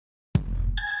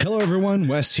Hello everyone,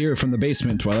 Wes here from The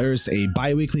Basement Dwellers, a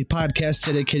bi-weekly podcast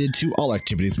dedicated to all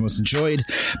activities most enjoyed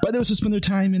by those who spend their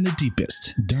time in the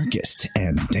deepest, darkest,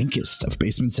 and dankest of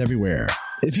basements everywhere.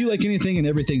 If you like anything and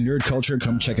everything nerd culture,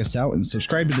 come check us out and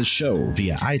subscribe to the show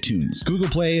via iTunes, Google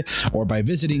Play, or by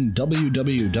visiting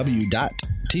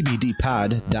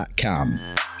www.tbdpod.com.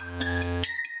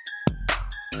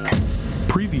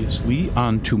 Previously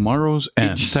on Tomorrow's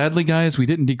End. Sadly, guys, we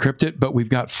didn't decrypt it, but we've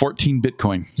got 14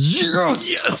 Bitcoin.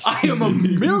 Yes! I am a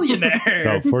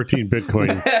millionaire! Oh, 14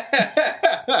 Bitcoin.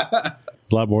 A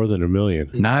lot more than a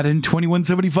million. Not in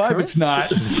 2175, it's not.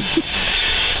 Do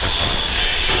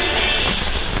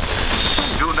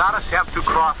not attempt to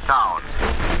cross town.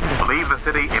 Leave the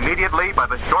city immediately by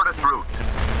the shortest route.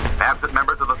 Absent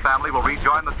members of the family will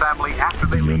rejoin the family after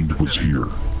they The leave end the was city. here.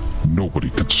 Nobody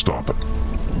could stop it.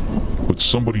 But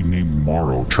somebody named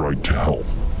Morrow tried to help.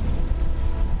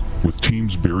 With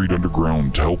teams buried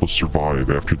underground to help us survive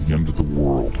after the end of the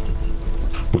world.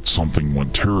 But something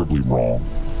went terribly wrong.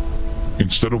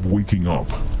 Instead of waking up,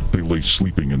 they lay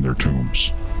sleeping in their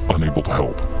tombs, unable to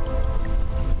help.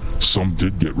 Some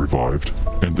did get revived,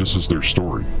 and this is their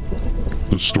story.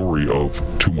 The story of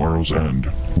Tomorrow's End,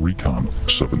 Recon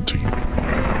 17.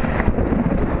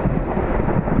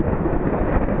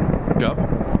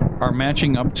 Are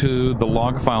matching up to the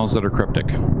log files that are cryptic.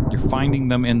 You're finding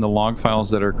them in the log files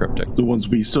that are cryptic. The ones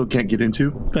we still can't get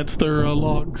into? That's their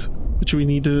logs, which we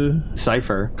need to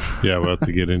cipher. Yeah, we'll have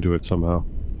to get into it somehow.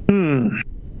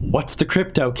 What's the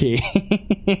crypto key?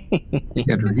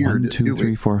 Enter here. 1, 2,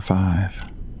 3, 4, 5.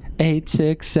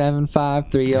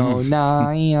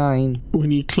 8675309.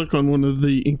 When you click on one of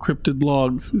the encrypted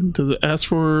logs, does it ask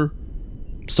for...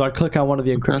 So I click on one of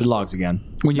the encrypted logs again.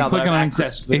 When you Now click that on I've an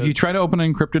accessed the- if you try to open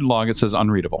an encrypted log, it says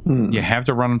unreadable. You have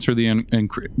to run them through the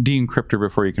de-encryptor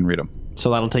before you can read them.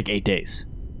 So that'll take 8 days.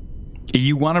 If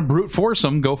you want to brute force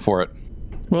them, go for it.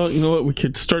 Well, you know what? We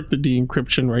could start the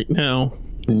de-encryption right now.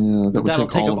 Yeah, that would That'll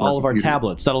take up all of our computer.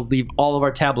 tablets. That'll leave all of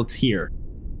our tablets here.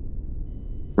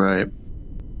 Right.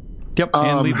 Yep,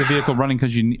 and leave the vehicle running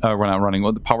because you we're not running.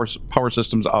 Well, the power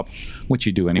system's up, which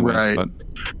you do anyways. Right. But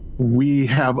We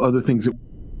have other things that...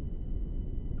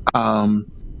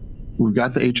 We've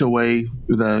got the HOA,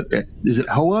 is it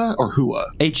HOA or HUA?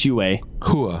 HUA.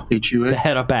 HUA. HUA? The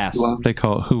head up ass. HUA? They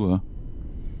call it HUA.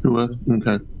 HUA,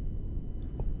 okay.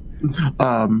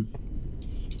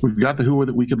 We've got the HUA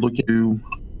that we could look into.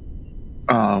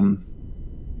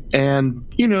 And,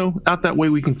 you know, out that way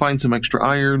we can find some extra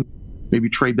iron, maybe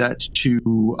trade that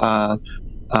to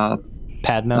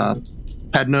Padno.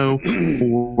 Padno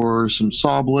for some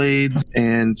saw blades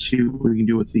and see what we can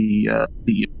do with the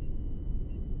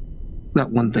that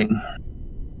one thing.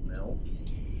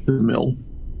 The mill.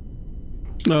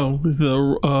 Oh,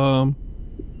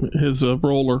 his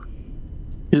roller.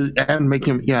 And make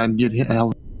him, and get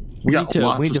him. We got need to,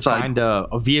 lots we need of to side. find a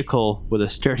vehicle with a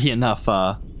sturdy enough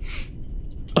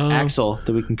axle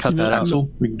that we can cut that out.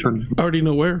 Axle. We can turn. I already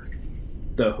know where.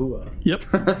 The HUA. Yep.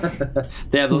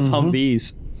 They have those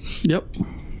Humvees. Yep.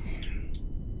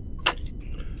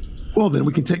 Well, then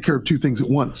we can take care of two things at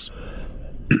once.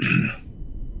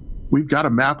 We've got a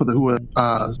map of the HUA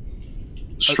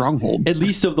stronghold. At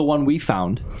least of the one we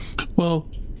found. Well,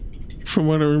 from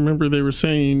what I remember, they were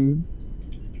saying,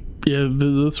 yeah,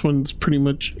 this one's pretty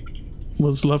much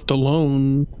was left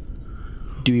alone.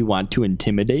 Do we want to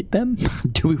intimidate them?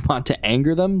 Do we want to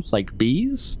anger them like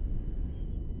bees?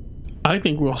 I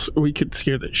think we could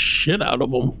scare the shit out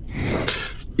of them.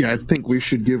 Yeah, I think we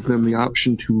should give them the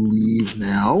option to leave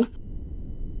now.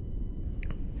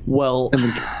 Well,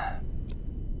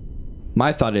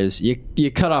 my thought is you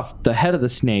cut off the head of the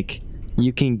snake,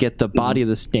 you can get the body of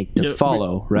the snake to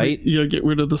follow, right? You get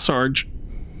rid of the Sarge.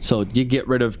 So you get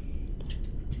rid of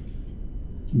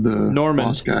The Normand.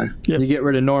 boss guy. Yep. You get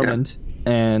rid of Normand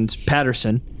and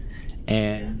Patterson,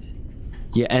 and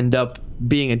you end up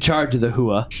being in charge of the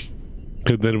HUA.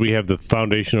 And then we have the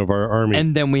foundation of our army.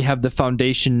 And then we have the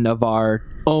foundation of our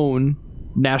own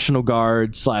National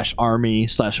Guard / Army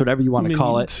 / whatever you want to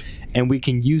call it. And we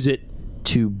can use it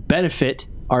to benefit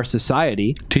our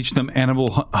society. Teach them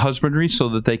animal husbandry so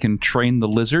that they can train the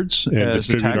lizards and as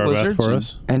distribute attack our meth lizards for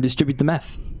us. And distribute the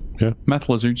meth. Yeah. Meth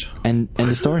lizards. And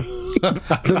the story.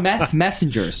 The meth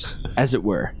messengers, as it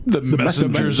were. The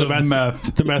messengers of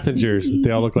meth. The messengers.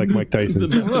 They all look like Mike Tyson.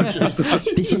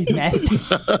 The meth.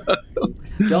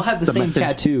 They'll have the same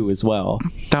tattoo as well.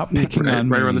 Stop picking on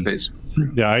me. Right around the face.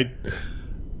 Yeah,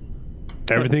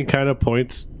 everything kind of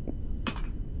points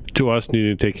to us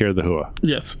needing to take care of the HUA.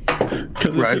 Yes.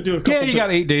 Because Right. Yeah, you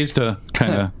got 8 days to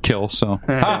kind of kill, so.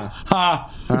 Ha!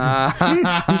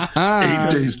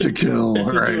 8 days to kill.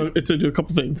 All right. It's to do a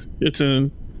couple things. It's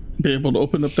to be able to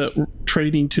open up that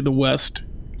trading to the west,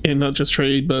 and not just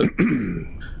trade, but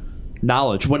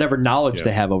knowledge, whatever knowledge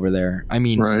they have over there. I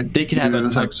mean, they could have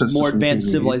a more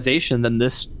advanced civilization than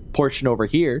this portion over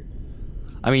here.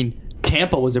 I mean,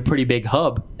 Tampa was a pretty big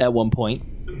hub at one point.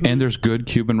 And there's good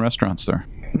Cuban restaurants there.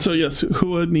 So yes,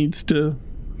 Hua needs to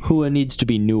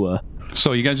be Nua.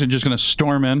 So you guys are just going to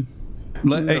storm in.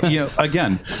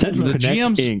 Again, the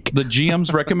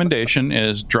GM's recommendation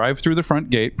is drive through the front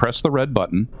gate, press the red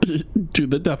button, do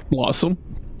the Death Blossom,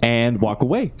 and walk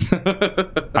away.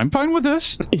 I'm fine with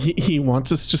this. He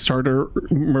wants us to start a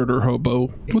murder hobo.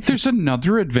 But there's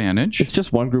another advantage. It's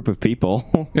just one group of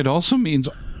people. It also means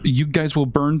you guys will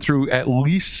burn through at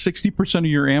least 60% of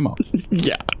your ammo.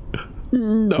 Yeah.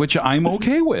 No. Which I'm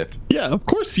okay with. Yeah, of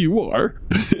course you are.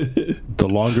 The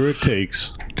longer it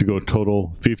takes to go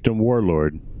total fiefdom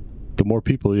warlord, the more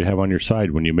people you have on your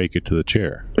side when you make it to the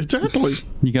chair. Exactly.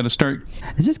 You got to start.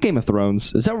 Is this Game of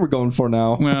Thrones? Is that what we're going for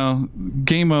now? Well,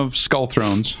 Game of Skull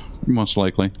Thrones, most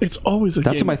likely. It's always a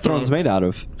That's Game what my of Thrones. throne's made out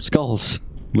of. Skulls.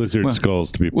 Lizard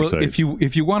skulls, to be precise. Well,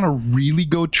 if you want to really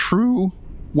go true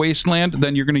wasteland,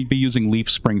 then you're going to be using leaf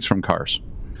springs from cars.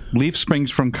 Leaf springs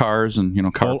from cars and,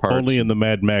 car parts. Only in the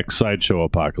Mad Max sideshow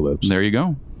apocalypse. There you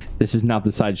go. This is not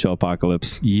the sideshow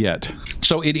apocalypse. Yet.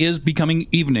 So it is becoming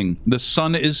evening. The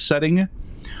sun is setting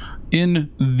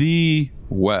in the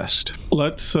west.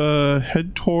 Let's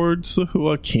head towards the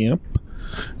Hua camp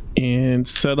and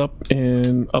set up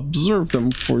and observe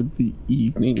them for the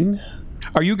evening.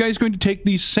 Are you guys going to take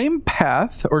the same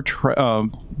path or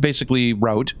basically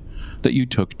route that you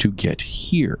took to get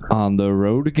here? On the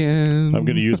road again. I'm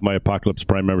going to use my Apocalypse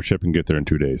Prime membership and get there in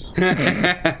 2 days.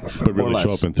 But really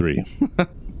show up in 3.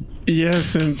 Yeah,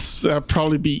 since that'd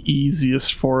probably be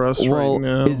easiest for us right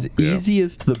now. Is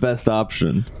easiest the best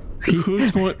option? Who's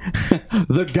going?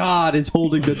 The god is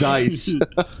holding the dice.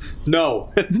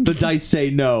 No. The dice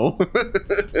say no.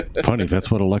 Funny,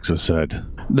 that's what Alexa said.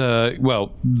 The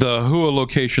Hua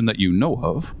location that you know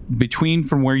of, between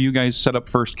from where you guys set up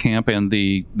first camp and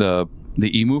the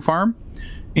emu farm,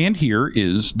 and here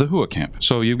is the Hua camp.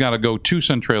 So you've got to go to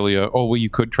Centralia. Oh, well, you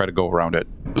could try to go around it.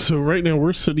 So right now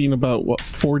we're sitting about,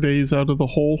 4 days out of the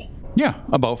hole? Yeah,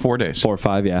 about 4 days. 4 or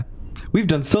 5, yeah. We've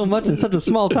done so much in such a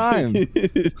small time.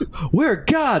 We're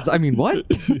gods. I mean, what?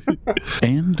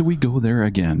 And we go there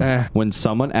again. When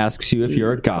someone asks you if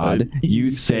you're a god, you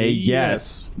say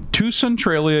yes. To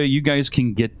Centralia, you guys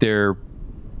can get there,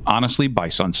 honestly, by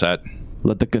sunset.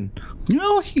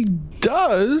 Well, he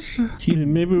does.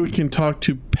 Maybe we can talk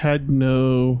to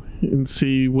Padno and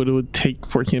see what it would take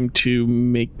for him to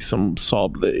make some saw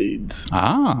blades.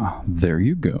 Ah, there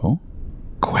you go.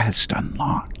 Quest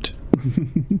unlocked.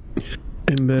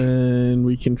 And then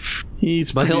we can...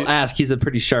 But he'll ask. He's a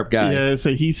pretty sharp guy. Yeah,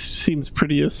 so he seems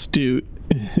pretty astute.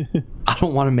 I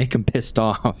don't want to make him pissed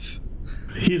off.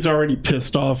 He's already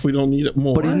pissed off. We don't need it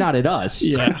more. But he's not at us.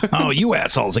 Yeah. Oh, you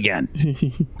assholes again.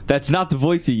 That's not the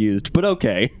voice you used, but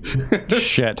okay.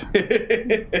 Shit.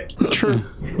 True.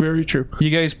 Very true. You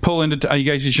guys pull into... you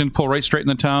guys just pull right straight in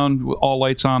the town, with all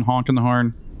lights on, honking the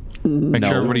horn. Make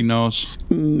sure everybody knows.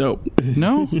 Nope.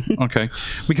 No? Okay.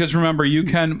 Because remember, you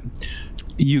can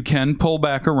pull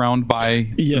back around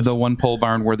by the one pole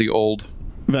barn where the old...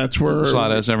 That's where...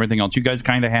 slot is, everything else. You guys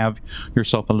kind of have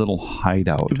yourself a little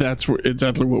hideout. That's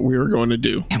exactly what we were going to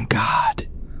do. Damn God.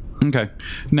 Okay.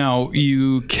 Now,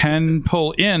 you can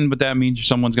pull in, but that means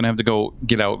someone's going to have to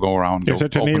get out, go around, go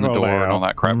open the door and all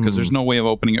that crap, because there's no way of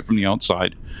opening it from the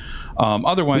outside.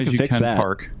 Otherwise, you can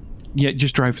park. Yeah,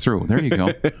 just drive through. There you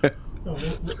go.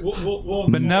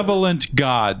 Benevolent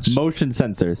gods. Motion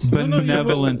sensors.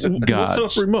 Benevolent gods. We'll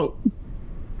set up remote.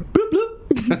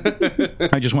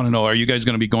 I just want to know, are you guys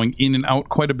going to be going in and out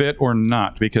quite a bit or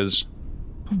not? Because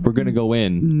we're going to go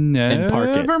in and park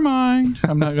it. Never mind.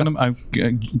 I'm not going to...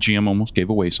 GM almost gave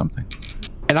away something.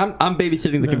 And I'm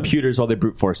babysitting the computers while they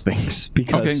brute force things.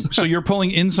 Because okay, so you're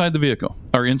pulling inside the vehicle.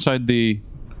 Or inside the...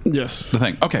 Yes. The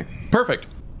thing. Okay, perfect.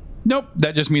 Nope,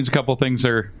 that just means a couple things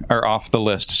are off the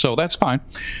list, so that's fine.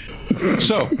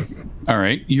 So, all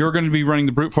right, you're going to be running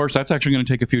the brute force. That's actually going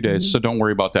to take a few days, so don't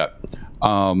worry about that.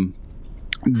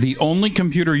 The only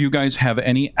computer you guys have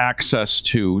any access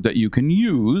to that you can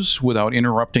use without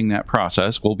interrupting that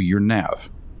process will be your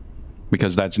nav,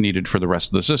 because that's needed for the rest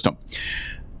of the system.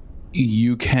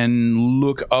 You can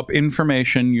look up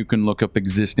information. You can look up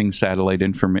existing satellite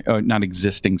information, not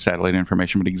existing satellite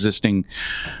information, but existing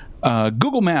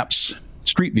Google Maps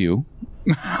Street View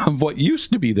of what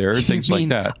used to be there, things like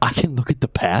that. I can look at the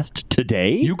past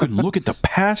today? You can look at the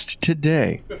past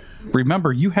today.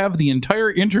 Remember, you have the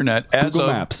entire internet as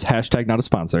Google Maps, hashtag not a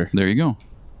sponsor. There you go.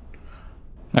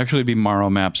 Actually, it'd be Maro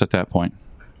Maps at that point.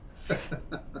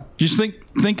 Just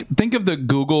think of the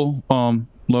Google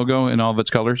logo in all of its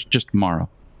colors. Just Morrow.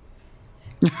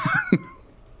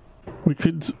 We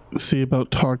could see about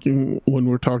talking when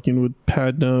we're talking with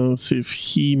Padno, see if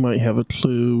he might have a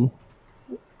clue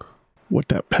what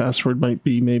that password might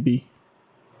be, maybe.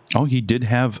 Oh, he did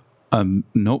have a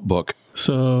notebook.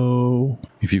 So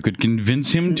if you could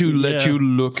convince him to let you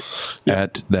look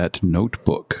at that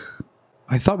notebook.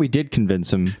 I thought we did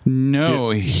convince him.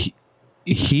 No,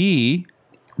 he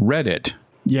read it.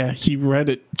 Yeah, he read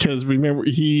it because remember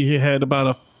he had about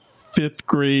a 5th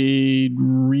grade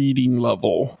reading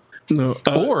level. No,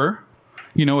 or,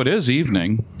 it is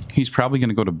evening. He's probably going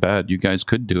to go to bed. You guys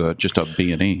could do just a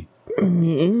B&E.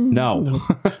 No.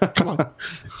 Come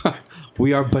on.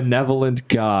 We are benevolent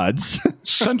gods.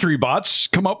 Sentry bots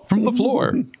come up from the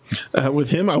floor. With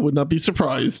him, I would not be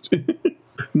surprised.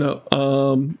 No,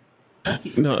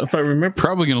 if I remember,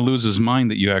 probably going to lose his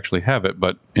mind that you actually have it,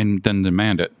 and then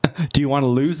demand it. Do you want to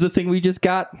lose the thing we just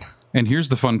got? And here's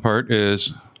the fun part: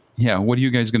 is what are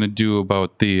you guys going to do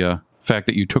about the fact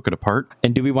that you took it apart?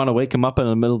 And do we want to wake him up in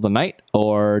the middle of the night,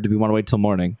 or do we want to wait till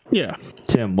morning? Yeah,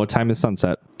 Tim, what time is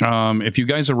sunset? If you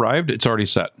guys arrived, it's already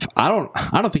set. I don't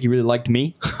think he really liked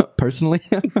me personally.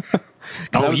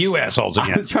 You assholes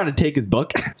again! I was trying to take his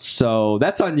book, so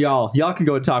that's on y'all. Y'all can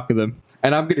go and talk with him,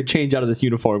 and I'm going to change out of this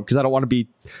uniform because I don't want to be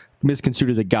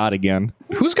misconstrued as a god again.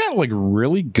 Who's got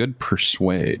really good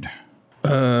persuade?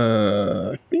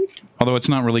 I think. Although it's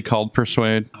not really called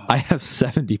persuade. I have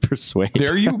 70 persuade.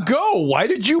 There you go. Why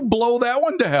did you blow that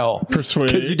one to hell? Persuade.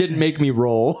 Because you didn't make me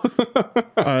roll.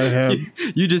 I have.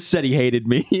 You just said he hated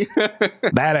me.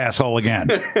 That asshole again.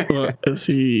 Let's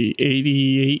see.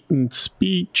 88 in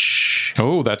speech.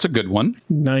 Oh, that's a good one.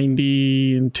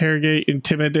 90 interrogate,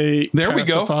 intimidate. There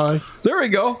pacify. we go. There we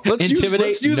go. Let's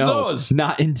use those.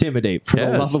 Not intimidate. For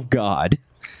the love of God.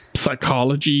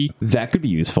 Psychology. That could be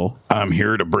useful. I'm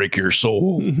here to break your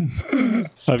soul.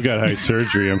 I've got high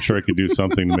surgery. I'm sure I could do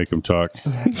something to make him talk.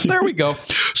 There we go.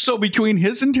 So between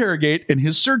his interrogate and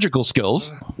his surgical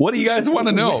skills, what do you guys want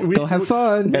to know? Go have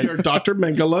fun. We are Dr.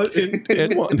 Mengele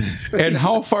in one. And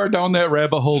how far down that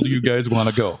rabbit hole do you guys want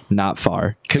to go? Not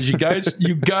far. Because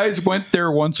you guys went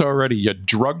there once already. You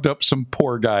drugged up some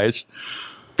poor guys.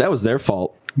 That was their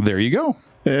fault. There you go.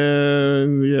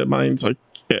 And mine's like...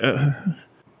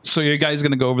 So you guys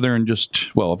going to go over there and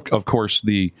of course,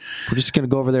 we're just going to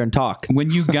go over there and talk.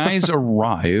 When you guys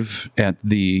arrive at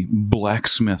the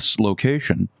blacksmith's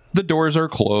location, the doors are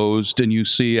closed and you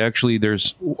see actually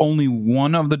there's only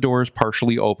one of the doors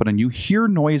partially open and you hear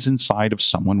noise inside of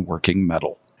someone working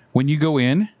metal. When you go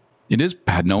in, it is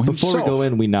Padno himself. Before we go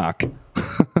in, we knock.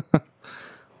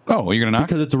 Oh, you're going to knock?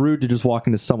 Because it's rude to just walk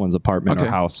into someone's apartment or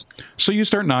house. So you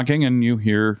start knocking and you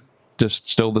hear just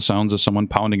still the sounds of someone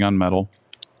pounding on metal.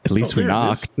 At least we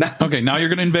knock. Okay, now you're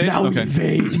going to invade? Now we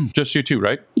invade. Just you two,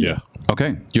 right? Yeah.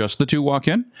 Okay, just the two walk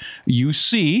in. You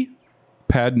see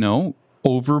Padno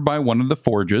over by one of the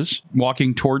forges,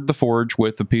 walking toward the forge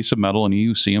with a piece of metal, and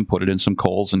you see him put it in some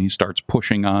coals, and he starts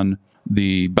pushing on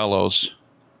the bellows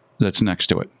that's next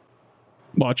to it.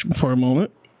 Watch him for a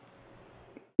moment.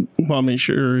 Well, make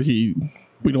sure we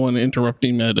don't want to interrupt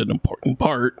him at an important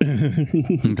part.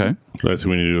 Okay. Last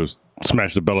thing we need to do is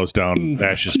smash the bellows down,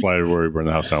 ashes fly everywhere, we burn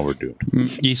the house down, we're doomed.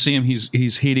 You see him,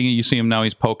 he's heating it. You see him now,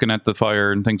 he's poking at the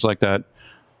fire and things like that.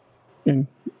 And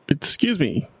excuse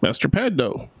me, Master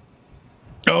Padno.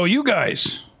 Oh, you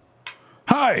guys.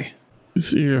 Hi.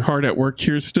 Is your hard at work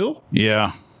here still?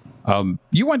 Yeah.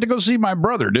 You went to go see my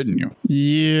brother, didn't you?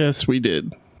 Yes, we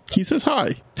did. He says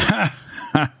hi.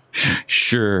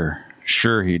 Sure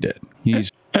he did.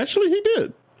 Actually, he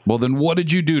did. Well, then what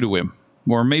did you do to him?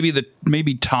 Or maybe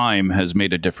time has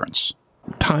made a difference.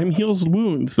 Time heals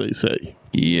wounds, they say.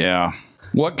 Yeah.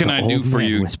 What can I do for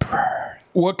you? Whisperer.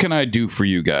 What can I do for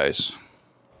you guys?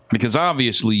 Because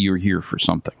obviously you're here for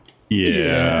something.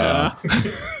 Yeah.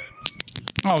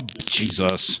 Oh,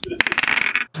 Jesus.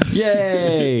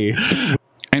 Yay.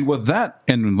 And with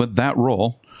that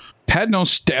roll, Padno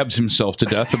stabs himself to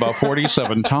death about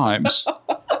 47 times.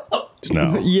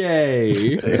 No.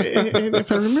 Yay. And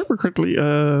if I remember correctly,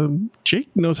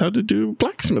 Jake knows how to do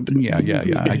blacksmithing. Yeah.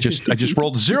 I just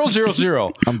rolled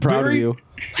 000. I'm proud of you.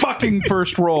 Fucking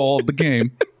first roll of the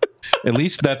game. At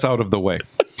least that's out of the way.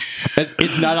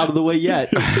 It's not out of the way yet.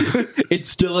 It's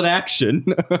still in action.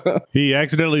 He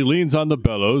accidentally leans on the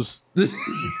bellows.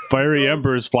 Fiery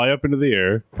embers fly up into the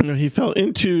air. No, he fell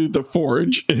into the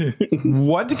forge.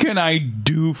 What can I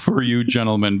do for you,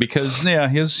 gentlemen? Because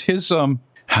his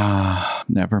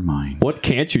never mind. What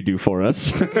can't you do for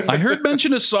us? I heard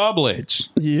mention of saw blades.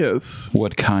 Yes.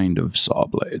 What kind of saw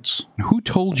blades? Who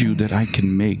told you that I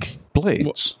can make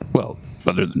blades? Well,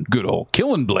 other than good old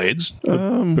killing blades.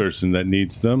 The person that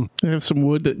needs them. I have some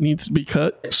wood that needs to be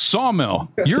cut.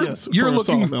 Sawmill.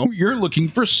 You're looking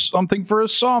for something for a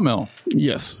sawmill.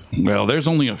 Yes. Well, there's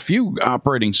only a few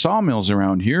operating sawmills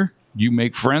around here. You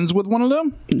make friends with one of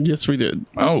them? Yes, we did.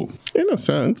 Oh. In a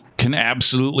sense. Can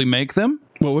absolutely make them?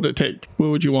 What would it take? What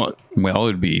would you want? Well,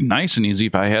 it'd be nice and easy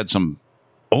if I had some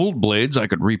old blades I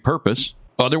could repurpose.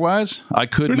 Otherwise, I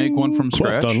could make one from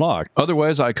scratch.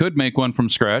 Otherwise, I could make one from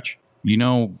scratch. You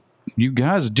know, you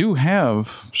guys do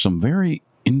have some very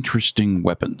interesting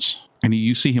weapons. And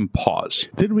you see him pause.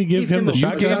 Did we give him the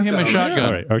shotgun? You gave him a shotgun. Yeah.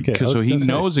 All right, okay. So he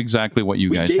knows exactly what you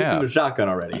guys have. We gave him a shotgun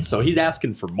already, so he's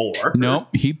asking for more. No,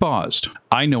 he paused.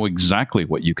 I know exactly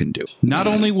what you can do. Not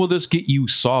only will this get you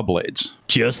saw blades.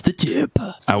 Just the tip.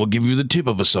 I will give you the tip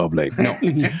of a saw blade. No.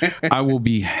 I will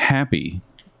be happy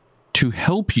to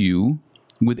help you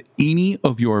with any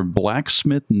of your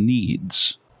blacksmith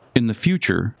needs in the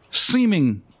future,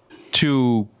 seeming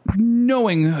to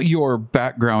knowing your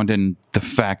background and the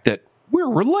fact that we're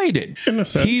related. In a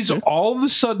sense, he's all of a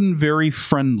sudden very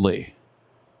friendly.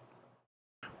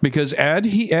 Because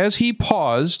as he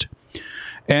paused,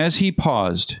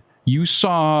 you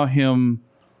saw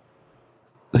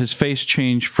his face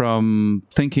change from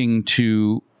thinking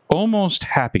to almost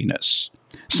happiness.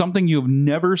 Something you've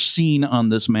never seen on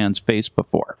this man's face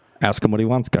before. Ask him what he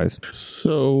wants, guys.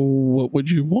 So, what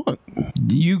would you want?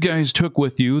 You guys took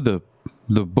with you the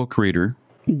book reader.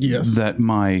 Yes. That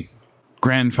my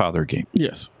grandfather gave.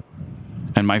 Yes.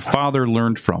 And my father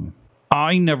learned from.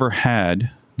 I never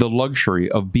had the luxury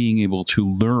of being able to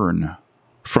learn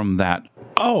from that.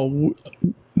 Oh,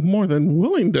 more than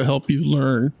willing to help you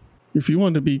learn. If you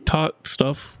want to be taught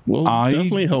stuff, we'll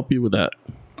definitely help you with that.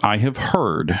 I have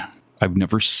heard, I've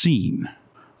never seen,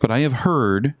 but I have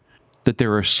heard that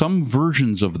there are some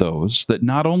versions of those that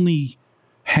not only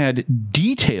had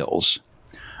details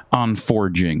on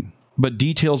forging, but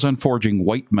details on forging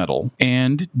white metal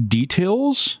and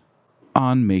details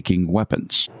on making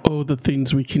weapons. Oh, the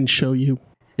things we can show you.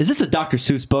 Is this a Dr.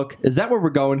 Seuss book? Is that where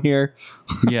we're going here?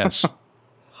 Yes.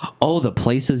 Oh, the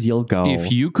places you'll go.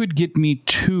 If you could get me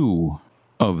 2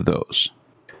 of those.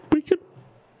 We could.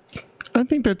 I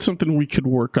think that's something we could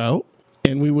work out,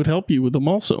 and we would help you with them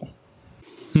also.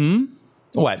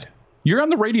 What? You're on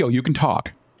the radio. You can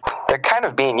talk. They're kind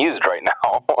of being used right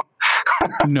now.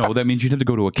 No, that means you'd have to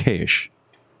go to a cache.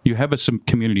 You have some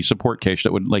community support cache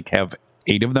that would have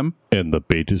 8 of them. And the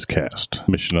bait is cast.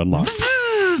 Mission unlocked.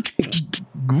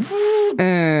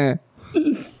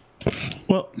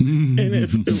 Well, and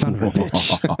if son of a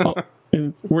bitch.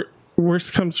 And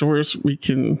worst comes to worst, we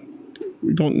can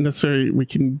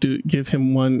give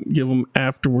him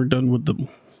after we're done with them.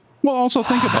 Well, also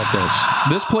think about this.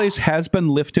 This place has been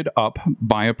lifted up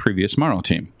by a previous Morrow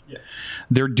team. Yes.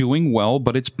 They're doing well,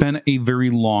 but it's been a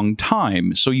very long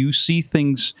time. So you see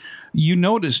things, you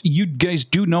guys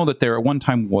do know that there at one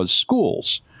time was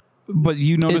schools, but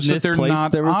you notice that they're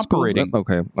not operating.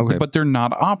 Okay. But they're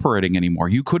not operating anymore.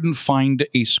 You couldn't find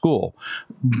a school.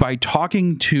 By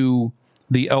talking to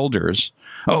the elders,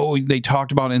 they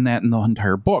talked about in the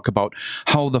entire book about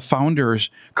how the founders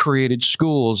created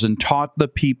schools and taught the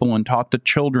people and taught the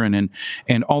children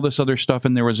and all this other stuff.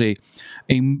 And there was a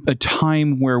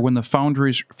time where when the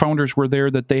founders were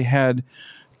there, that they had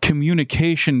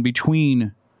communication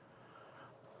between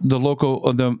the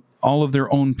local, all of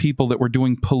their own people that were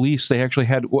doing police. They actually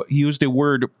used a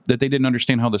word that they didn't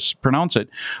understand how to pronounce it,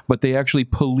 but they actually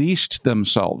policed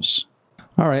themselves.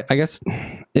 All right, I guess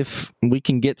if we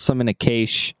can get some in a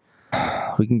cache,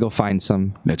 we can go find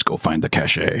some. Let's go find the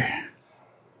cache.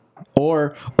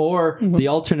 Or the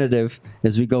alternative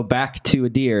is we go back to a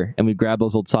deer and we grab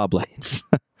those old saw blades.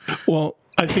 Well,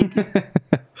 I think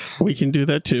we can do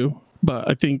that too. But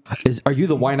I think are you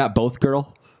the why not both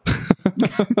girl?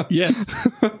 Yes.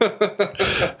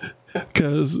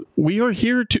 Because we are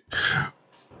here to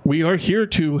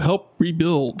help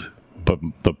rebuild. But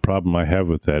the problem I have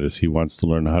with that is he wants to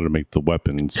learn how to make the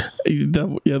weapons.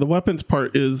 The weapons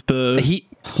part is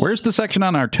where's the section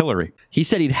on artillery? He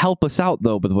said he'd help us out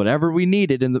though with whatever we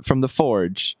needed from the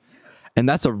forge, and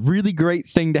that's a really great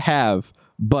thing to have.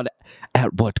 But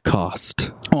at what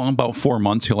cost? Well, in about 4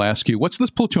 months, he'll ask you, "What's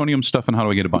this plutonium stuff, and how do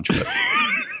I get a bunch of it?"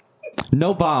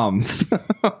 No bombs.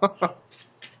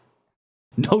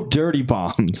 No dirty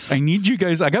bombs. I need you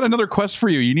guys. I got another quest for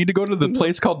you. You need to go to the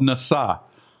place called Nassau.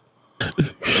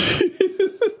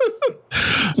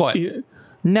 What?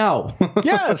 No.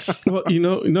 Yes. Well,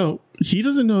 no. He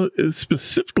doesn't know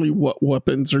specifically what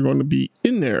weapons are going to be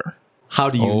in there.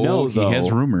 How do you know, though? He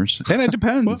has rumors. And it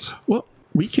depends. Well,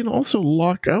 we can also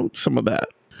lock out some of that.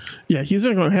 Yeah, he's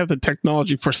not going to have the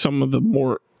technology for some of the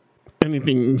more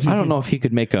anything. I don't know if he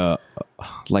could make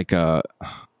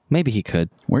maybe he could.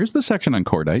 Where's the section on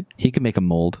cordite? He could make a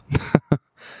mold.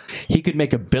 He could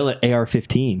make a billet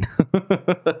AR-15.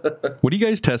 What are you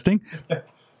guys testing?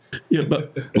 Yeah,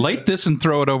 but light this and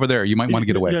throw it over there. You might want to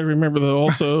get away. Yeah, remember that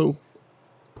also.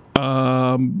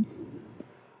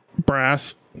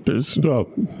 Brass.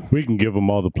 We can give them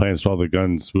all the plans to all the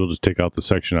guns. We'll just take out the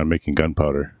section on making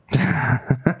gunpowder. He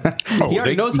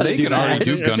already knows how to do can already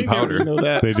that. do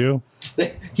gunpowder. They do?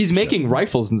 He's making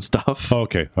rifles and stuff.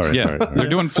 Okay. All right. Yeah, all right. they're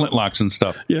doing flintlocks and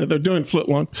stuff. Yeah, they're doing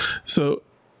flintlock. So.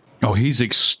 Oh, he's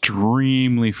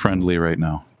extremely friendly right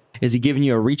now. Is he giving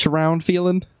you a reach around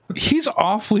feeling? He's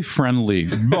awfully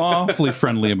friendly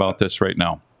about this right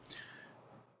now.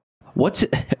 What's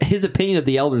his opinion of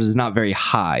the elders is not very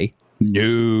high.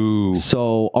 No.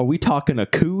 So are we talking a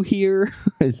coup here?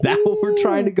 Is that what we're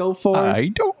trying to go for? I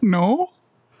don't know.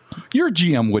 Your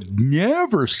GM would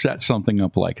never set something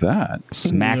up like that.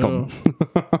 Smack him.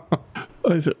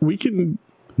 I said, we can.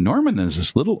 Norman is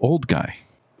this little old guy.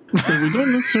 We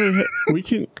don't necessarily. We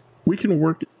can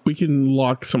work. We can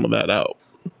lock some of that out.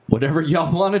 Whatever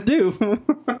y'all want to do.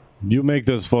 You make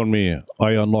this for me.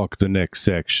 I unlock the next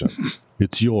section.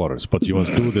 It's yours, but you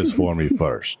must do this for me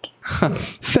first.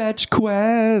 Fetch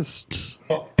quest.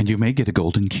 And you may get a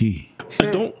golden key.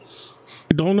 I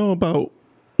don't know about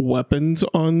weapons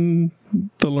on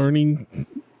the learning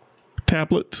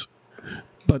tablets,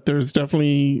 but there's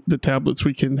definitely the tablets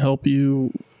we can help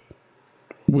you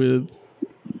with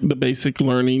the basic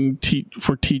learning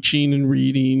for teaching and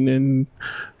reading and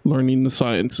learning the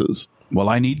sciences. Well,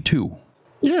 I need 2.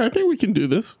 Yeah, I think we can do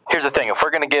this. Here's the thing. If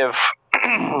we're going to give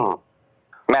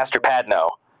Master Padno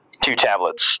 2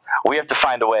 tablets, we have to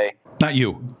find a way. Not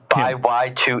you.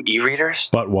 Buy 2 e-readers?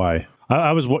 But why?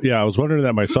 I was wondering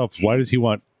that myself. Why does he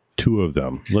want 2 of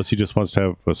them? Unless he just wants to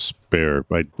have a spare.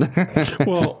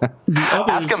 Well,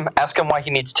 ask him why he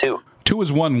needs 2. 2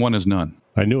 is 1, 1 is none.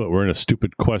 I knew it. We're in a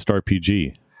stupid Quest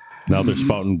RPG. Now they're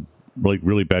spouting like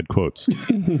really bad quotes.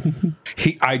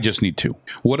 I just need 2.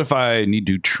 What if I need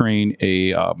to train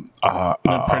an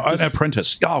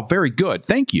apprentice? Oh, very good.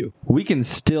 Thank you. We can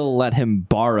still let him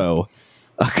borrow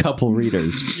a couple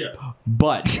readers. Yeah.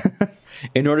 But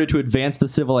in order to advance the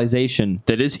civilization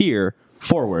that is here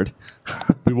forward,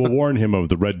 we will warn him of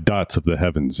the red dots of the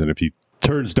heavens, and if he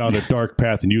turns down a dark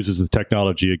path and uses the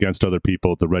technology against other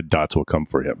people, the red dots will come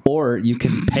for him. Or you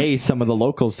can pay some of the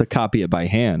locals to copy it by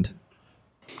hand.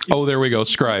 Oh, there we go,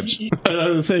 scribes. I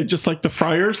would say just like the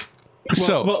friars.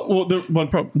 The one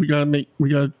problem we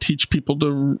gotta teach people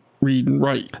to read and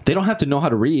write. They don't have to know how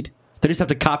to read. They just have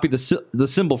to copy the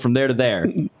symbol from there to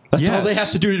there. That's all they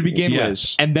have to do to begin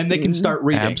with. And then they can start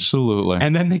reading. Absolutely.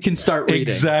 And then they can start reading.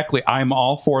 Exactly. I'm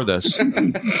all for this.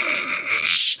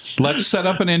 Let's set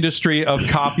up an industry of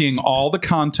copying all the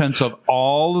contents of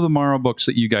all of the Morrow books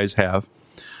that you guys have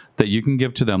that you can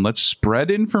give to them. Let's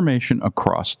spread information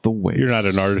across the waste. You're not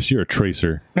an artist. You're a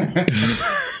tracer.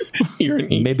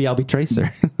 Maybe I'll be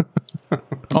tracer.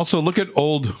 Also, look at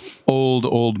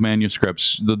old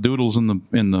manuscripts. The doodles in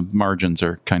the margins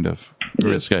are kind of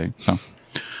risque. So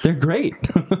they're great.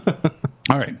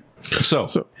 All right. So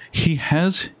he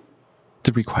has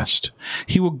the request.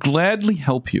 He will gladly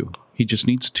help you. He just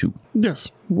needs 2. Yes,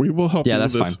 we will help you. Yeah,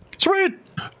 that's fine. Sweet.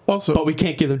 Also, but we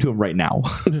can't give them to him right now.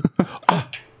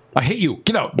 I hate you.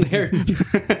 Get out. There.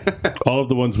 All of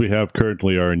the ones we have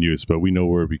currently are in use, but we know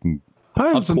where we can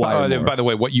acquire more. By the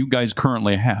way, what you guys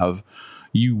currently have,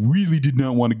 you really did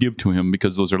not want to give to him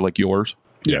because those are like yours.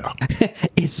 Yeah.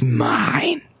 It's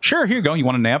mine. Sure, here you go. You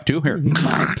want a nav too? Here.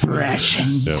 My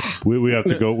precious. Yeah. We have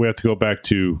to go. We have to go back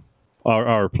to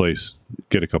our place.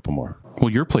 Get a couple more. Well,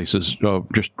 your place is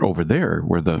just over there,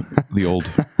 where the old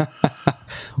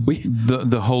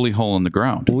the holy hole in the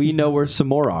ground. We know where some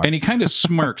more are. And he kind of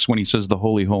smirks when he says the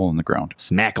holy hole in the ground.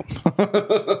 Smack him.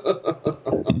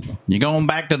 You going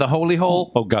back to the holy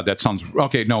hole? Oh God, that sounds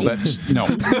okay. No, that's no.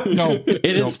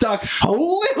 It is stuck.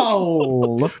 Holy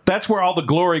hole. That's where all the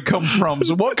glory comes from.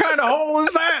 So what kind of hole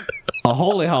is that? A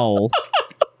holy hole.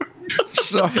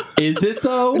 So is it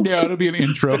though? Yeah, it'll be an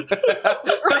intro.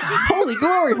 Holy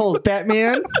glory holes,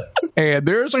 Batman. And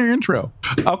there's our intro.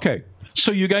 Okay.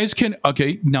 So you guys can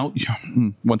now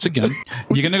once again,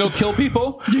 you're gonna go kill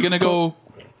people? You're gonna go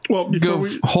you're gonna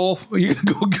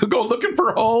go looking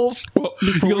for holes? Well,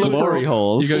 you're gonna look for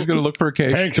holes. You guys gonna look for a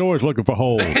cache? Hank's always looking for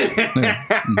holes.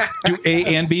 Do A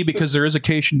and B because there is a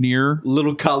cache near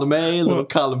little column A, little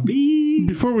column B.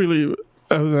 Before we leave,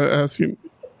 I was asking,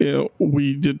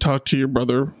 we did talk to your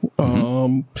brother,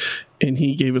 and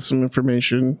he gave us some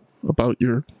information about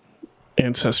your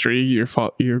ancestry,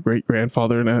 your great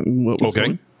grandfather, and what was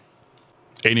going.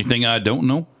 Anything I don't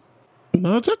know?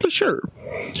 not exactly sure.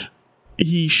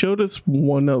 He showed us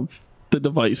one of the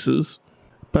devices,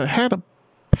 but had a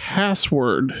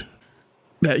password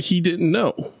that he didn't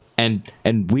know.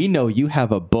 And we know you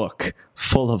have a book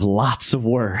full of lots of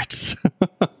words.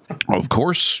 Of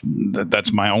course,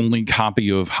 that's my only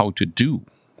copy of how to do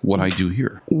what I do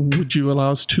here. Would you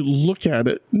allow us to look at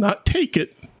it? Not take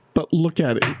it, but look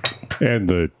at it. And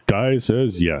the die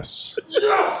says yes.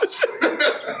 Yes!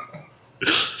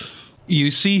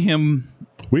 You see him...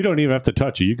 We don't even have to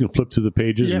touch it. You can flip through the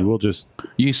pages and we'll just...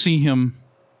 You see him...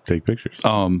 Take pictures.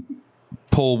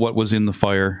 Pull what was in the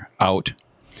fire out.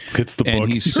 Hits the book.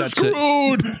 And he sets it.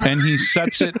 And he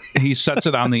sets it. He sets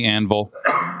it on the anvil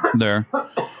there.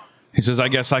 He says, I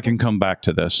guess I can come back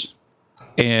to this.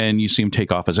 And you see him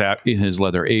take off his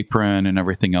leather apron and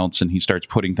everything else, and he starts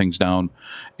putting things down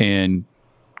and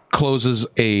closes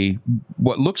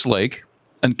what looks like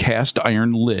a cast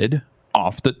iron lid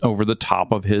over the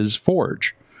top of his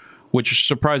forge, which is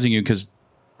surprising you because,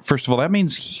 first of all, that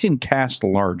means he can cast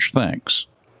large things.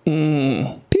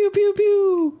 Pew, pew,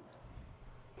 pew.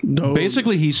 No.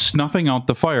 Basically, he's snuffing out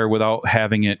the fire without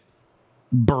having it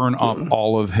burn up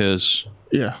all of his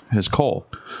coal,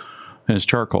 his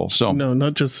charcoal. So no,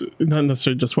 not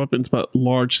necessarily just weapons, but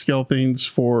large scale things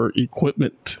for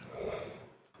equipment.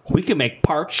 We can make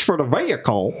parts for the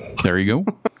vehicle. There you go.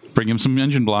 Bring him some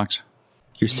engine blocks.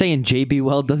 You're saying JB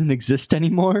Weld doesn't exist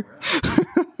anymore?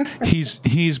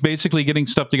 He's basically getting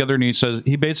stuff together, and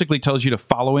he basically tells you to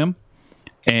follow him,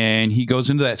 and he goes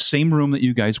into that same room that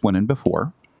you guys went in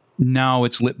before. Now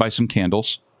it's lit by some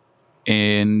candles,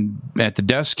 and at the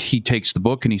desk he takes the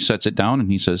book and he sets it down,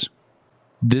 and he says,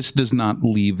 "This does not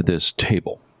leave this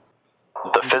table.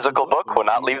 The physical book will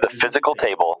not leave the physical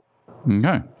table."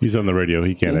 Okay. He's on the radio.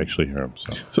 He can't actually hear him.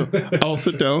 So I'll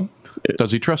sit down.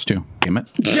 Does he trust you? Damn it.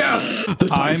 Yes! The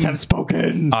dice have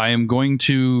spoken. I am going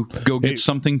to go get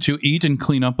something to eat and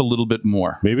clean up a little bit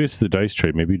more. Maybe it's the dice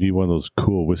tray. Maybe you need one of those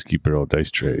cool whiskey barrel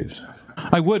dice trays.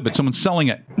 I would, but someone's selling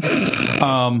it.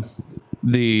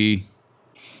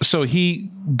 So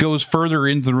he goes further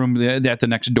into the room at the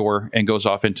next door and goes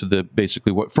off into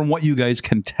from what you guys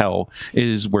can tell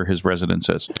is where his residence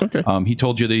is. Okay. He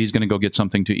told you that he's going to go get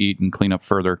something to eat and clean up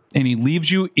further. And he leaves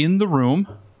you in the room,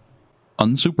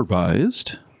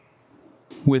 unsupervised,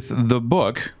 with the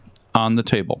book on the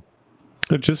table.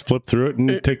 Just flip through it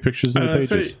and take pictures of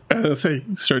the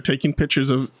pages. Start taking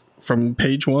pictures from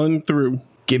page 1 through.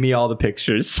 Give me all the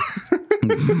pictures.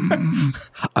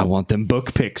 I want them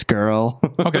book pics, girl.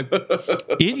 Okay.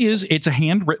 It's a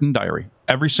handwritten diary,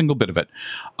 every single bit of it.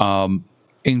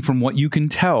 And from what you can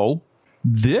tell,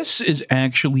 this is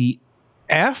actually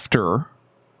after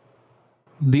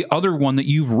the other one that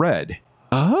you've read.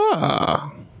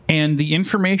 Ah. And the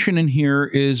information in here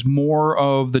is more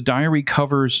of the diary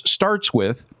starts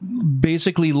with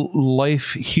basically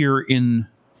life here in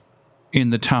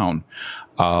the town.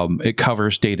 It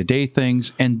covers day-to-day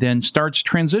things and then starts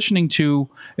transitioning to,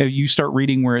 you start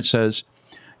reading where it says,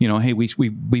 hey,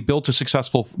 we built a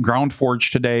successful ground forge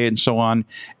today and so on.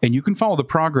 And you can follow the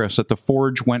progress that the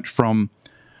forge went from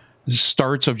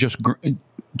starts of just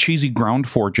cheesy ground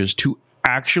forges to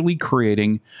actually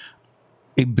creating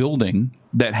a building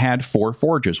that had 4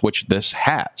 forges, which this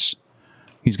has.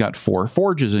 He's got 4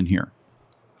 forges in here.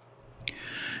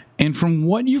 And from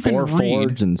what you can read, 4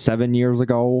 forges and 7 years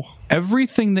ago,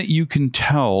 everything that you can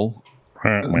tell,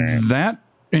 that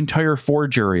entire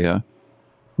forge area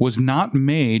was not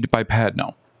made by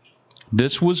Padno.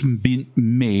 This was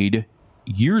made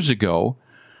years ago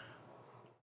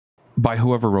by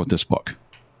whoever wrote this book.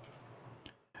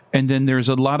 And then there's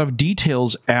a lot of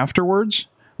details afterwards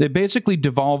that basically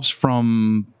devolves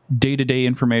from day-to-day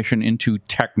information into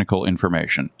technical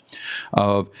information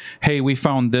of, hey, we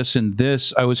found this and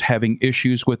this. I was having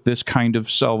issues with this kind of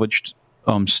salvaged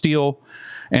steel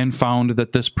and found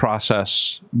that this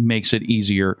process makes it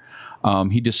easier.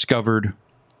 He discovered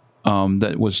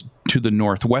that was to the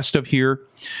northwest of here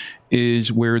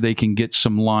is where they can get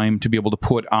some lime to be able to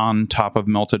put on top of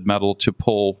melted metal to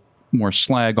pull more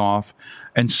slag off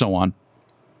and so on.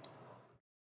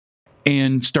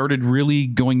 And started really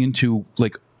going into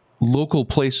like local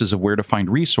places of where to find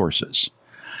resources.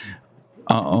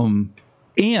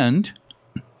 And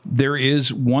there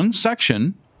is one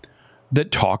section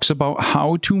that talks about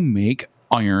how to make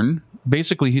iron.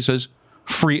 Basically, he says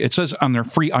it says on there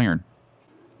free iron.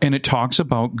 And it talks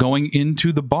about going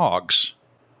into the bogs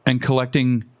and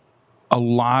collecting a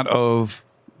lot of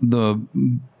the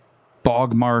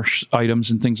bog marsh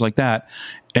items and things like that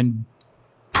and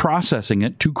processing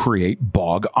it to create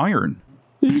bog iron.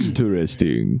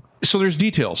 Interesting. So there's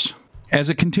details. as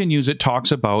it continues, it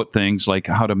talks about things like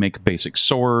how to make basic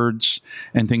swords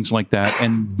and things like that,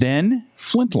 and then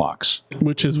flintlocks.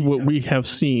 Which is what we have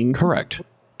seen. Correct.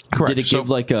 Did it give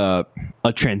like a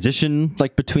transition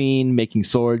like between making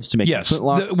swords to making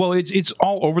flintlocks? Well, it's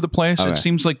all over the place. Okay. It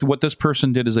seems like what this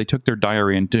person did is they took their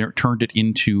diary and turned it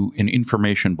into an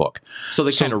information book. So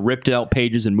they kind of ripped out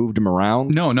pages and moved them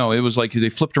around? No. It was like they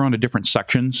flipped around to different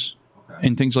sections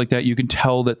and things like that. You can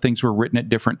tell that things were written at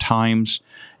different times,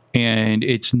 and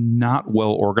it's not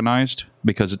well organized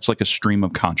because it's like a stream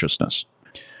of consciousness.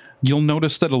 You'll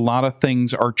notice that a lot of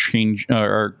things are changed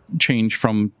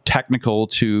from technical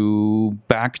to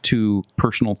back to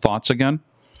personal thoughts again.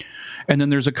 And then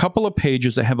there's a couple of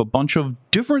pages that have a bunch of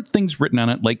different things written on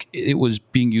it, like it was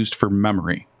being used for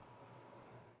memory.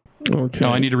 Okay. Oh,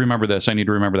 I need to remember this. I need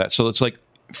to remember that. So it's like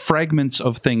fragments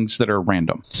of things that are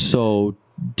random. So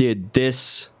did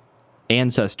this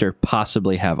ancestor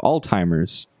possibly have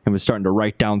Alzheimer's and was starting to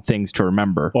write down things to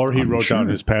remember? Or he wrote down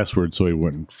his password so he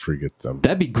wouldn't forget them.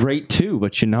 That'd be great too,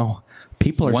 but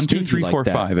people are 1, 2, 3, 4,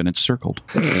 5, and it's circled.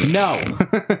 No,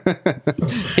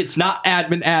 it's not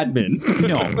admin.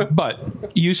 No, but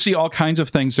you see all kinds of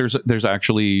things. There's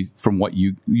actually, from what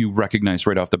you recognize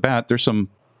right off the bat, there's some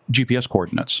GPS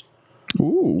coordinates.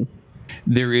 Ooh.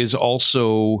 There is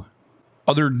also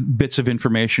other bits of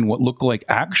information. What look like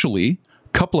actually a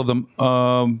couple of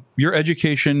them. Your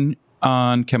education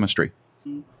on chemistry.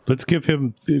 Let's get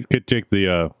Jake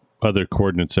the other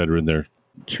coordinates that are in there.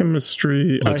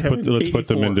 Chemistry. Let's put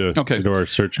them into our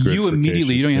search grid. You don't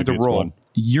even have to roll. One.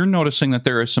 You're noticing that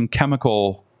there are some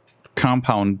chemical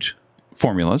compound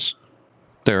formulas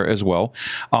there as well,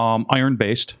 iron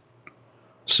based.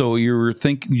 So you're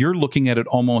looking at it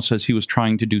almost as he was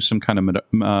trying to do some kind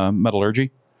of metallurgy.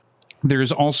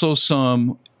 There's also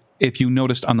some, if you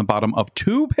noticed on the bottom of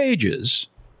 2 pages,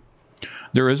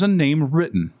 there is a name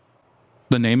written.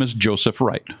 The name is Joseph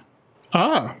Wright.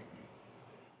 Ah.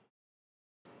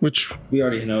 Which... We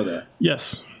already know that.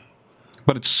 Yes.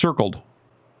 But it's circled.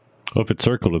 Well, if it's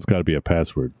circled, it's got to be a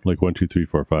password. Like 1, 2, 3,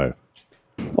 4, 5.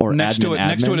 Or next to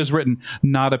it is written,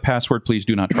 not a password, please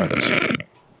do not try this.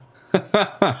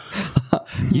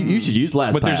 you should use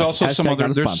LastPass. But there's also some other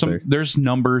there's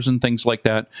numbers and things like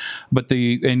that. But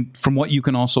and from what you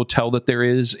can also tell that there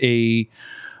is a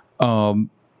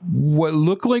what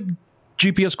look like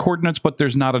GPS coordinates, but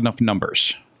there's not enough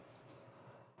numbers.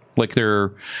 Like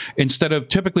instead of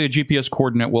typically a GPS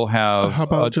coordinate will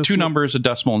have 2 numbers, a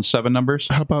decimal, and 7 numbers.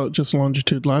 How about just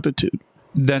longitude, latitude?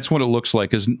 That's what it looks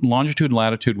like, is longitude and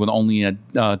latitude with only a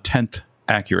 10th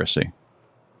accuracy.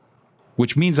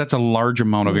 Which means that's a large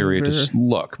amount of area to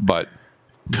look, but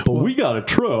we got a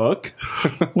truck.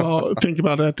 Well, think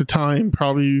about it at the time,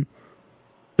 probably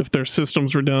if their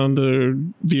systems were down, their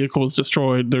vehicle was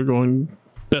destroyed, they're going,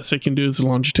 best they can do is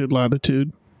longitude,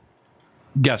 latitude.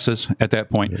 Guesses at that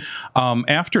point.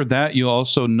 After that, you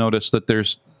also notice that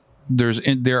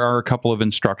there are a couple of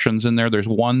instructions in there. There's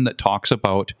one that talks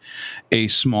about a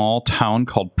small town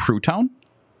called Prewtown.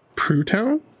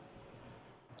 Prewtown?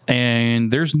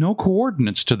 And there's no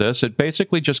coordinates to this. It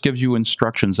basically just gives you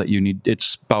instructions that you need.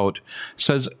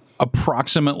 Says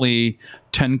approximately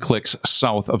 10 clicks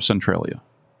south of Centralia.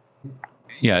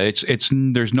 Yeah,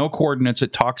 there's no coordinates.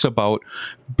 It talks about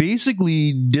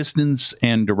basically distance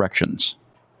and directions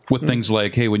with things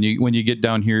like, hey, when you get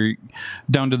down here,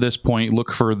 down to this point,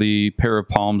 look for the pair of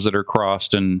palms that are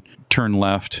crossed and turn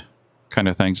left, kind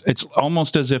of things. It's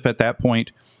almost as if at that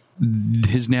point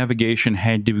his navigation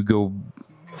had to go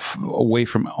away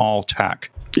from all tech.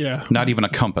 Yeah. Not even a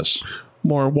compass.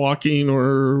 More walking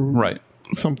or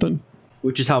something.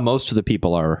 Which is how most of the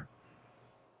people are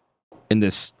in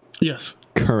this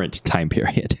current time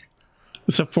period.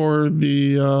 Except for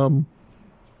the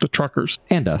truckers.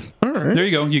 And us. All right. There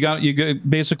you go. You got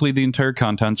basically the entire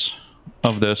contents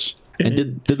of this. And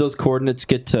did those coordinates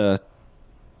get to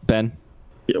Ben?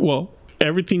 Yeah, well,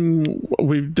 everything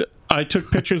I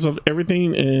took pictures of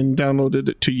everything and downloaded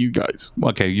it to you guys.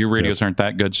 Okay, your radios aren't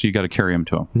that good, so you got to carry them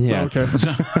to them. Yeah. Okay.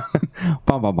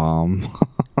 Bomb.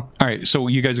 All right, so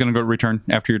you guys going to go return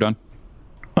after you're done?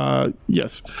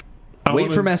 Yes.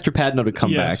 Wait for Master Padno to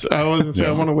come back. I was going to say,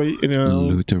 I want to wait.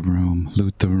 Loot the room.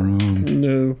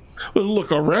 No. Well,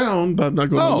 look around, but I'm not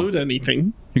going to loot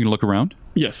anything. You can look around?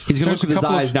 Yes. He's going to look with his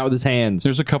eyes, not with his hands.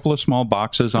 There's a couple of small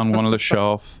boxes on one of the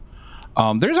shelf.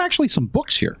 There's actually some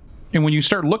books here. And when you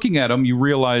start looking at them, you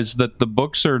realize that the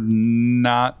books are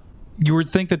not... You would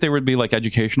think that they would be like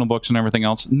educational books and everything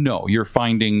else. No, you're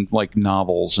finding like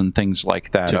novels and things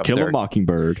like that. To Kill a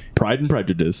Mockingbird, Pride and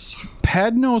Prejudice.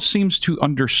 Padno seems to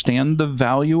understand the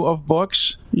value of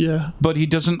books. Yeah. But he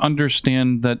doesn't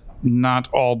understand that not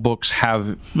all books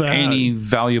have any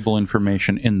valuable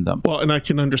information in them. Well, and I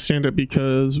can understand it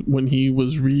because when he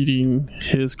was reading,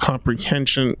 his his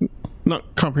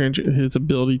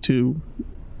ability to,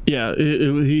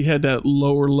 he had that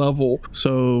lower level.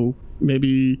 So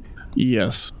maybe,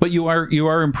 yes. But you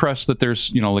are impressed that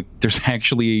there's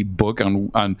actually a book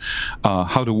on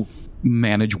how to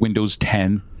manage Windows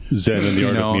 10. Zen and the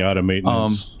Art of Miata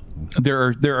maintenance.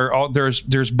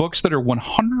 There's books that are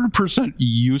 100%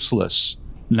 useless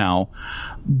now,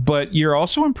 but you're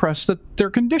also impressed that they're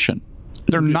conditioned.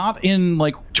 They're not in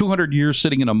like 200 years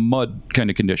sitting in a mud kind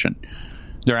of condition.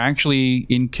 They're actually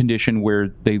in condition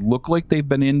where they look like they've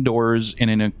been indoors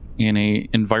in a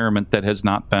environment that has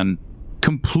not been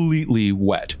completely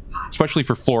wet, especially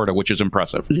for Florida, which is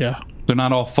impressive. Yeah. They're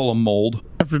not all full of mold.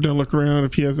 After done, look around.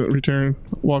 If he hasn't returned,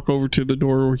 walk over to the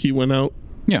door where he went out.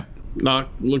 Yeah. Knock,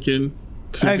 look in.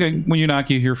 When you knock,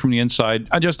 you hear from the inside,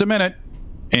 just a minute.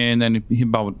 And then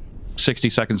about 60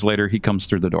 seconds later, he comes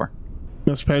through the door.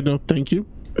 Mr. Padno, thank you.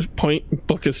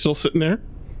 Book is still sitting there.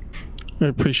 I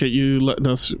appreciate you letting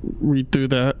us read through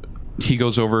that. He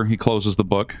goes over, he closes the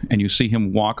book, and you see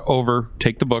him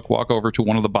take the book, walk over to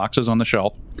one of the boxes on the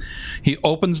shelf. He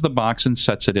opens the box and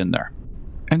sets it in there.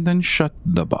 And then shut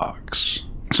the box.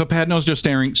 So Padno's just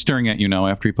staring at you now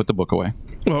after he put the book away.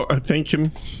 Well, I thank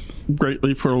him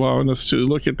greatly for allowing us to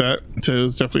look at that.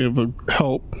 It's definitely of a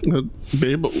help.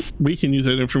 We can use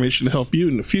that information to help you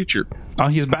in the future.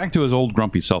 He's back to his old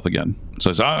grumpy self again.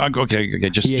 Says, okay,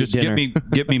 just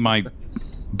get me my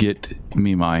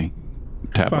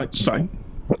tablets. Fine.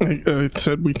 I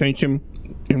said we thank him,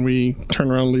 and we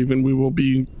turn around and leave, and we will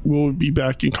be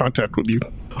back in contact with you.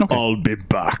 Okay. I'll be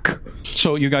back.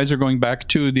 So you guys are going back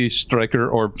to the Striker,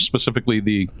 or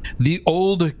specifically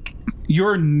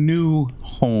your new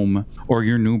home or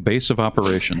your new base of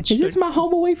operations. Is this my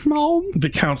home away from home? The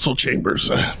council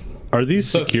chambers. Are these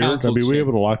secure? Are we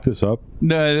able to lock this up?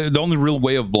 The only real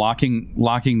way of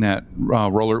locking that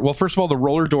roller... Well, first of all, the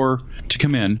roller door to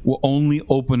come in will only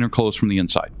open or close from the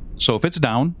inside. So if it's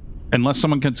down, unless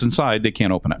someone gets inside, they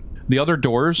can't open it. The other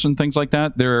doors and things like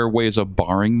that, there are ways of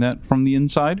barring that from the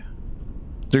inside.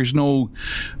 There's no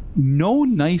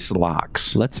nice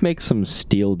locks. Let's make some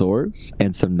steel doors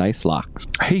and some nice locks.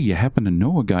 Hey, you happen to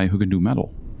know a guy who can do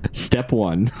metal. Step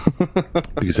one.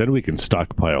 Because then we can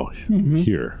stockpile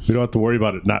here. We don't have to worry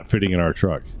about it not fitting in our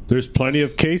truck. There's plenty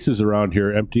of cases around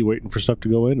here empty waiting for stuff to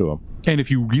go into them. And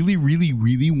if you really, really,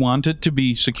 really want it to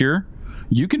be secure,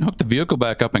 you can hook the vehicle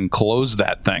back up and close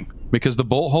that thing. Because the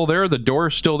bolt hole there, the door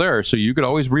is still there, so you could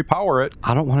always repower it.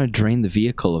 I don't want to drain the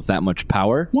vehicle of that much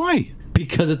power. Why?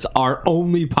 Because it's our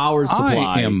only power supply.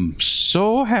 I am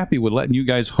so happy with letting you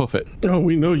guys hoof it. Oh,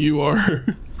 we know you are.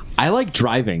 I like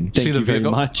driving. Thank you very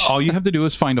much. All you have to do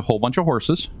is find a whole bunch of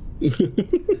horses.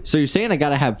 So you're saying I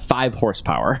gotta have 5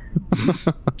 horsepower?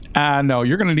 No,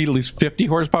 you're gonna need at least 50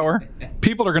 horsepower.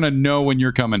 People are gonna know when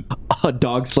you're coming. A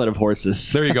dog sled of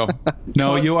horses. There you go.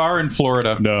 No, you are in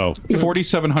Florida. No.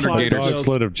 4,700 gators. Dog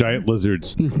sled of giant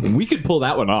lizards. We could pull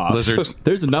that one off. Lizards.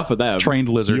 There's enough of them. Trained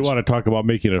lizards. You want to talk about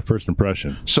making a first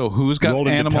impression. So who's got Rolled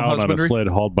into animal town husbandry? on a sled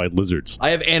hauled by lizards.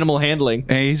 I have animal handling.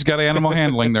 Hey, he's got animal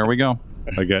handling. There we go.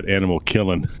 I got animal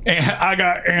killing. I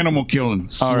got animal killing.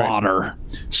 Slaughter.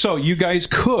 Right. So you guys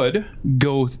could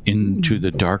go into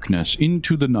the darkness,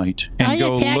 into the night, and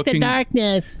go looking. The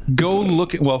darkness. Go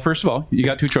looking. Well, first of all, you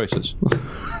got 2 choices: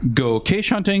 go cache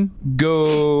hunting,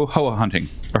 go hoa hunting,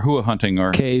 or hua hunting,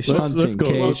 or cache hunting. Let's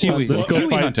go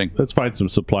Huey hunting. Let's find some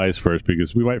supplies first,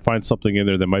 because we might find something in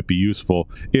there that might be useful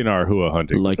in our hua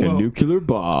hunting, like a nuclear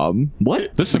bomb.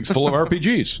 What? This thing's full of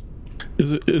RPGs.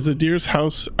 Is Adir's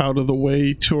house out of the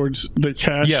way towards the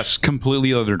cache? Yes,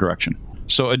 completely other direction.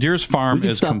 So Adir's farm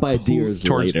is towards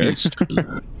east.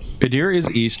 Adir is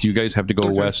east. You guys have to go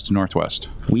west, northwest.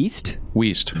 West?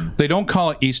 West. They don't call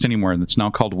it east anymore. It's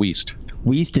now called west.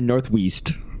 West and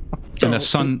northwest. And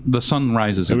the sun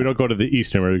rises. And we don't go to the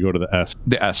east anymore. We go to the est.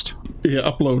 The est. Yeah,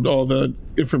 upload all the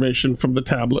information from the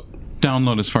tablet.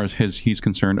 Download as far as he's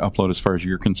concerned. Upload as far as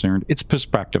you're concerned. It's a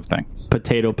perspective thing.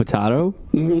 Potato.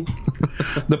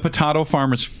 Mm-hmm. The potato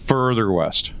farm is further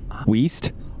west.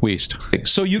 West.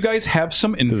 So you guys have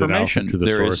some information.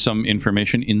 There is some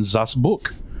information in this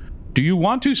book. Do you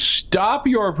want to stop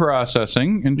your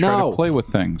processing and try to play with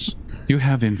things? You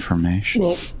have information.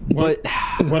 Well,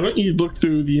 why don't you look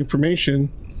through the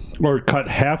information? Or cut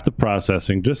half the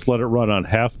processing. Just let it run on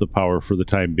half the power for the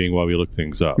time being while we look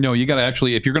things up. No, you got to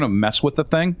actually, if you're going to mess with the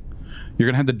thing, you're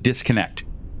going to have to disconnect.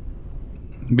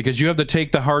 Because you have to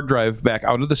take the hard drive back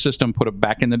out of the system, put it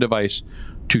back in the device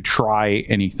to try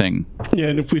anything. Yeah,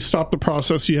 and if we stop the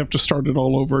process, you have to start it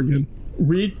all over again.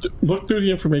 look through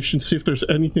the information, see if there's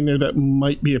anything there that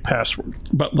might be a password,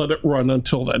 but let it run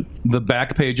until then. The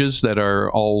back pages that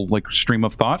are all like stream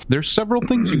of thought, there's several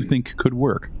things you think could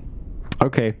work.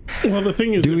 Okay. Well, the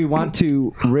thing is, do we want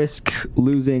to risk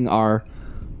losing our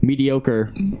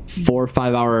mediocre 4 or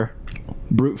 5 hour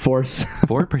brute force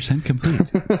 4% complete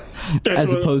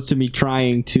as opposed to me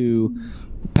trying to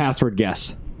password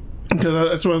guess? Because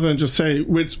that's what I was going to just say,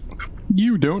 which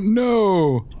you don't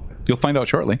know. You'll find out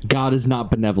shortly. God is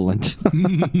not benevolent.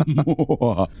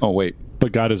 Oh, wait.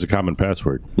 But God is a common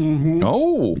password. Mm-hmm.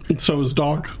 Oh. So is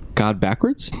dog. God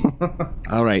backwards?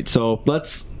 All right, so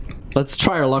let's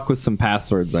try our luck with some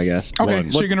passwords, I guess. Okay,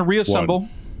 so you're going to reassemble.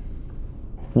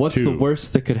 What's 2, the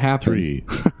worst that could happen? 3,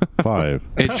 5.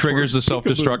 It triggers the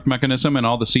self-destruct mechanism and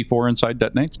all the C4 inside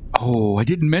detonates. Oh, I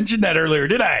didn't mention that earlier,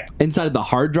 did I? Inside of the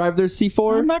hard drive there's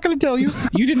C4? I'm not going to tell you.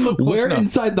 You didn't look close Where enough.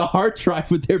 inside the hard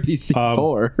drive would there be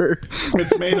C4?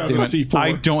 It's made out of C4.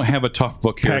 I don't have a tough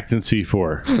book here. Packed in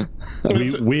C4.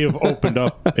 we have opened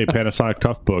up a Panasonic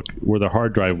Tough book where the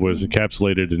hard drive was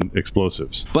encapsulated in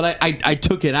explosives. But I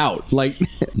took it out. Like,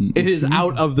 it is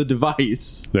out of the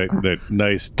device. That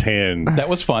nice tan... That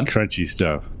was fun. Crunchy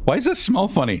stuff. Why does this smell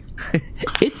funny?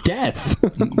 It's death.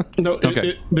 No,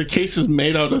 Okay. The case is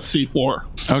made out of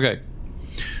C4. Okay.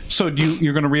 So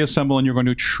you're going to reassemble and you're going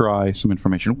to try some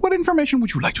information. What information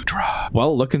would you like to try?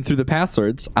 Well, looking through the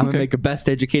passwords, I'm going to make a best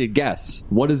educated guess.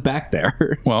 What is back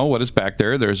there? Well, what is back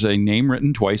there? There's a name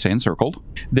written twice and circled.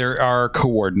 There are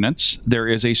coordinates. There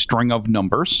is a string of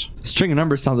numbers. String of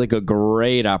numbers sounds like a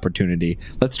great opportunity.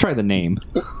 Let's try the name.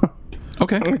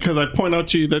 Okay. Because I point out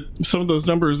to you that some of those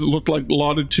numbers look like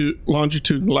longitude,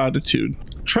 and latitude.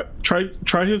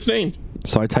 Try his name.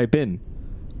 So I type in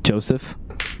Joseph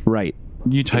Wright.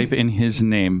 You type in his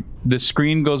name. The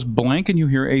screen goes blank and you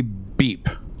hear a beep.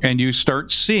 And you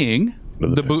start seeing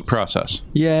the boot process.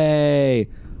 Yay.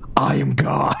 I am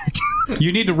God.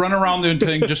 You need to run around the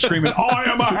thing just screaming, I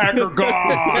am a hacker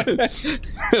god!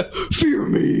 Fear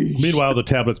me. Meanwhile, the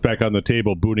tablet's back on the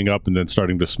table, booting up and then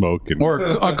starting to smoke. And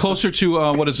Or closer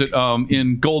to, what is it,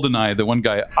 in GoldenEye, the one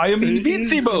guy, I am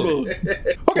invincible!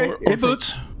 Okay, it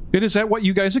boots. It is at what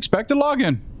you guys expect to log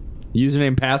in.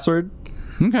 Username, password?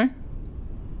 Okay.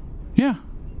 Yeah.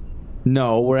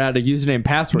 No, we're at a username,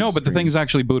 password No, but the thing's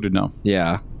actually booted now.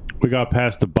 Yeah. we got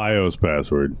past the BIOS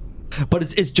password.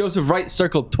 But it's Joseph Wright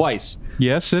circled twice.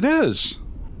 Yes, it is.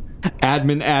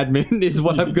 Admin is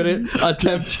what I'm going to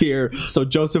attempt here. So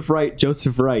Joseph Wright.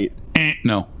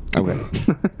 No. Okay.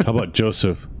 How about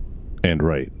Joseph and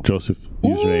Wright? Joseph,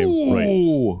 username,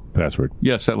 Wright, password.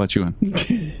 Yes, that lets you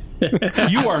in.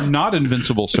 You are not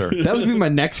invincible, sir. That would be my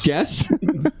next guess.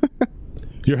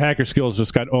 Your hacker skills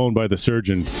just got owned by the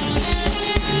surgeon.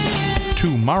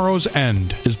 Tomorrow's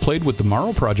End is played with the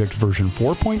Morrow Project version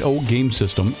 4.0 game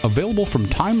system, available from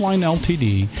Timeline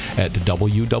Ltd at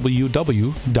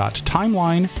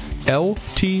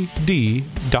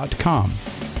www.timelineltd.com.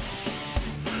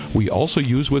 We also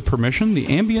use with permission the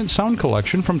ambient sound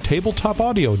collection from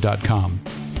tabletopaudio.com.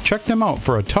 Check them out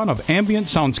for a ton of ambient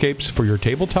soundscapes for your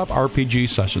tabletop RPG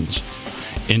sessions.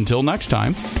 Until next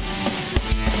time.